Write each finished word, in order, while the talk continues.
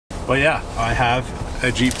But yeah, I have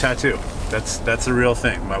a Jeep tattoo. That's a real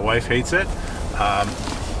thing. My wife hates it.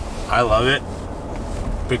 I love it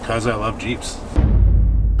because I love Jeeps.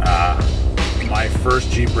 My first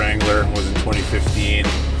Jeep Wrangler was in 2015.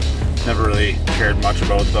 Never really cared much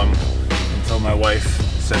about them until my wife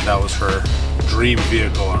said that was her dream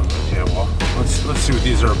vehicle. I was like, yeah, well, let's see what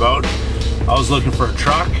these are about. I was looking for a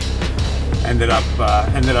truck. Ended up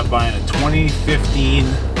buying a 2015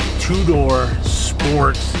 two-door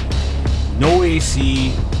sport, no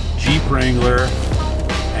AC Jeep Wrangler,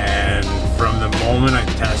 and from the moment I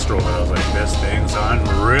test drove it, I was like, this thing's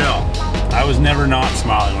unreal. I was never not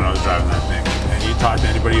smiling when I was driving that thing. And you talk to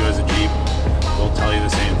anybody who has a Jeep, they'll tell you the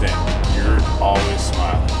same thing. You're always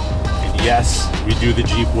smiling. And yes, we do the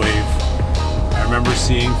Jeep wave. I remember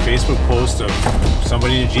seeing Facebook posts of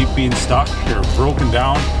somebody in a Jeep being stuck or broken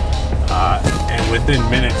down, and within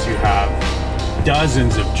minutes you have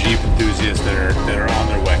dozens of Jeep enthusiasts that are on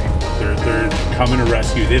their way. They're coming to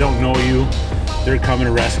rescue. They don't know you. They're coming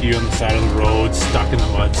to rescue you on the side of the road, stuck in the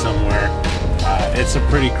mud somewhere. It's a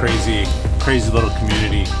pretty crazy little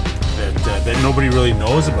community that nobody really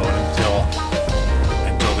knows about until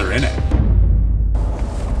they're in it.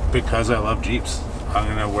 Because I love Jeeps, I'm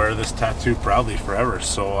gonna wear this tattoo proudly forever.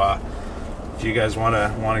 So if you guys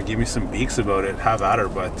wanna give me some beaks about it, have at her.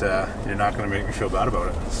 But you're not gonna make me feel bad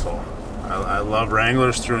about it. So I love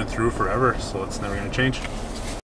Wranglers through and through forever. So it's never gonna change.